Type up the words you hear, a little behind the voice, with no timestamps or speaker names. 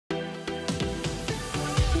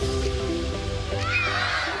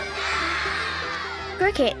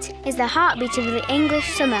Cricket is the heartbeat of the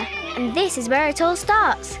English summer, and this is where it all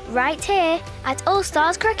starts, right here at All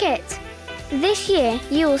Stars Cricket. This year,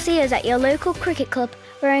 you will see us at your local cricket club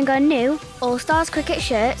wearing our new All Stars Cricket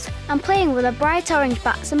shirts and playing with our bright orange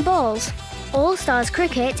bats and balls. All Stars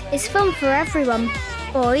Cricket is fun for everyone,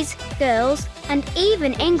 boys, girls, and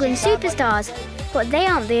even England superstars, but they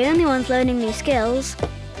aren't the only ones learning new skills.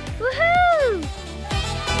 Woohoo!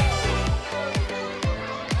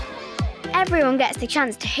 Everyone gets the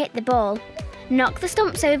chance to hit the ball, knock the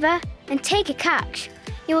stumps over, and take a catch.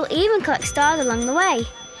 You will even collect stars along the way,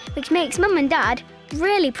 which makes Mum and Dad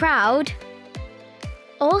really proud.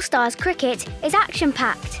 All Stars Cricket is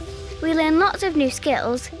action-packed. We learn lots of new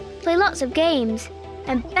skills, play lots of games,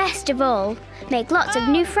 and best of all, make lots of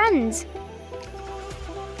new friends.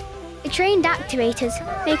 The trained activators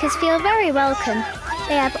make us feel very welcome.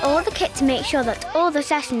 They have all the kit to make sure that all the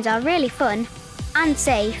sessions are really fun and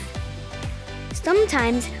safe.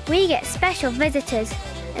 Sometimes we get special visitors,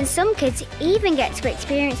 and some kids even get to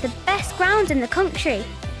experience the best grounds in the country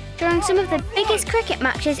during some of the biggest cricket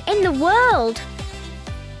matches in the world.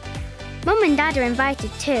 Mum and Dad are invited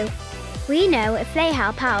too. We know if they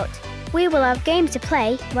help out, we will have games to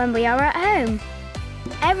play when we are at home.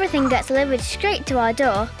 Everything gets delivered straight to our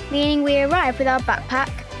door, meaning we arrive with our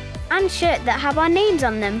backpack and shirt that have our names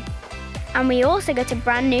on them. And we also get a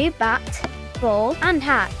brand new bat, ball and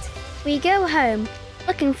hat. We go home,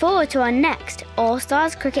 looking forward to our next All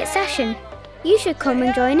Stars Cricket session. You should come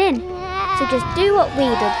and join in. So just do what we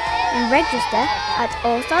did and register at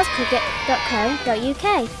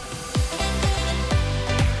allstarscricket.co.uk.